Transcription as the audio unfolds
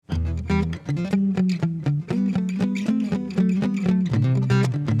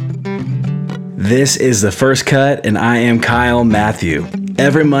This is The First Cut, and I am Kyle Matthew.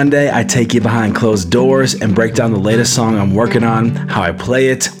 Every Monday, I take you behind closed doors and break down the latest song I'm working on, how I play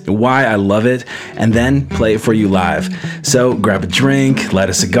it, why I love it, and then play it for you live. So grab a drink, light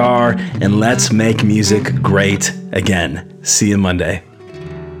a cigar, and let's make music great again. See you Monday.